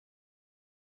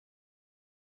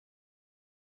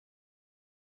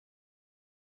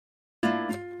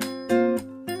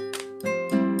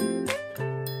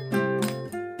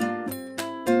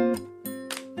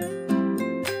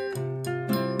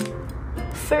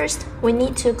First, we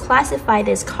need to classify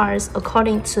these cars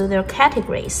according to their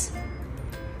categories.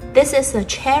 This is a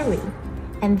cherry,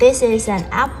 and this is an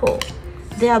apple.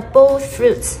 They are both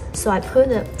fruits, so I put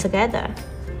them together.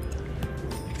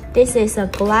 This is a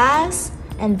glass,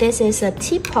 and this is a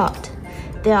teapot.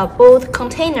 They are both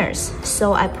containers,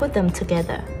 so I put them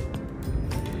together.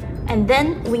 And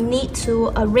then we need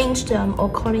to arrange them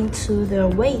according to their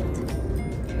weight.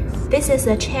 This is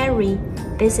a cherry,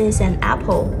 this is an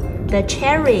apple. The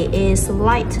cherry is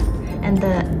light, and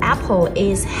the apple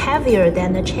is heavier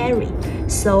than the cherry,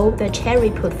 so the cherry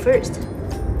put first.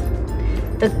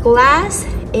 The glass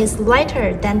is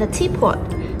lighter than the teapot,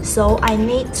 so I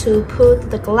need to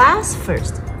put the glass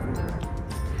first.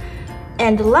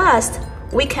 And last,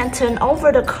 we can turn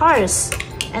over the cards,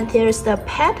 and here's the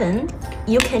pattern.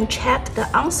 You can check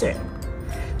the answer.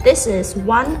 This is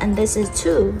 1 and this is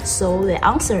 2, so the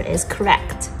answer is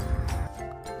correct.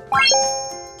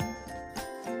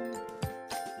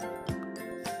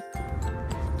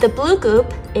 The blue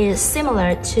group is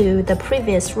similar to the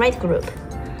previous red group.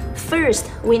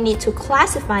 First, we need to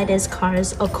classify these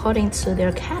cards according to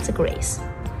their categories.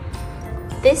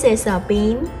 This is a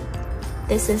bean,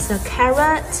 this is a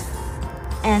carrot,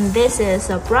 and this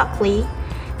is a broccoli.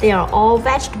 They are all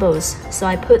vegetables, so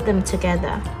I put them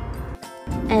together.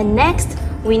 And next,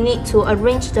 we need to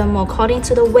arrange them according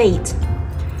to the weight.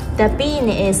 The bean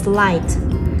is light,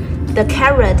 the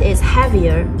carrot is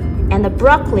heavier, and the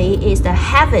broccoli is the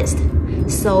heaviest,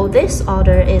 so this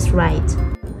order is right.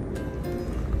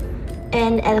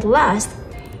 And at last,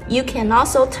 you can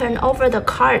also turn over the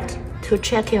card to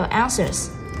check your answers.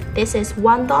 This is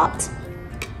 1 dot,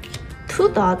 2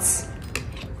 dots,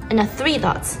 and 3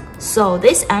 dots, so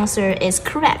this answer is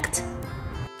correct.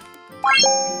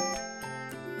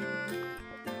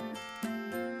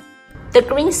 The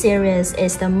green series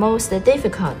is the most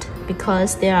difficult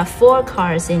because there are 4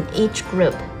 cards in each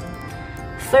group.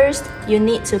 First, you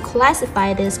need to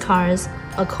classify these cards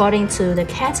according to the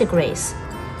categories.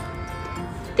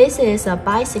 This is a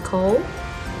bicycle,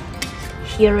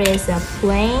 here is a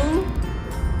plane,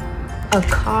 a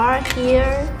car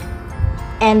here,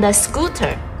 and a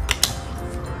scooter.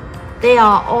 They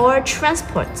are all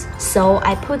transport, so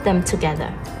I put them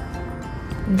together.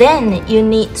 Then you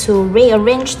need to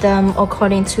rearrange them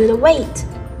according to the weight.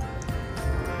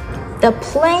 The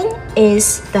plane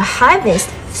is the heaviest,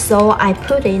 so I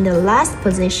put it in the last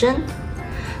position.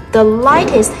 The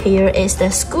lightest here is the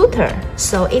scooter,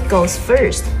 so it goes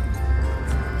first.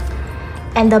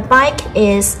 And the bike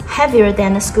is heavier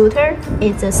than the scooter,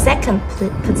 it's the second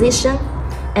position.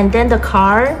 And then the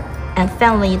car, and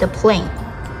finally the plane.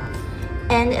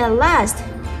 And at last,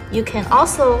 you can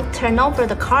also turn over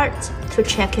the cards to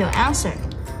check your answer.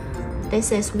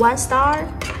 This is 1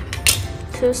 star,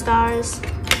 2 stars,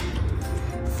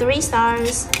 3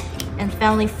 stars, and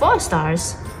finally 4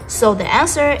 stars. So the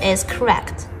answer is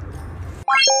correct.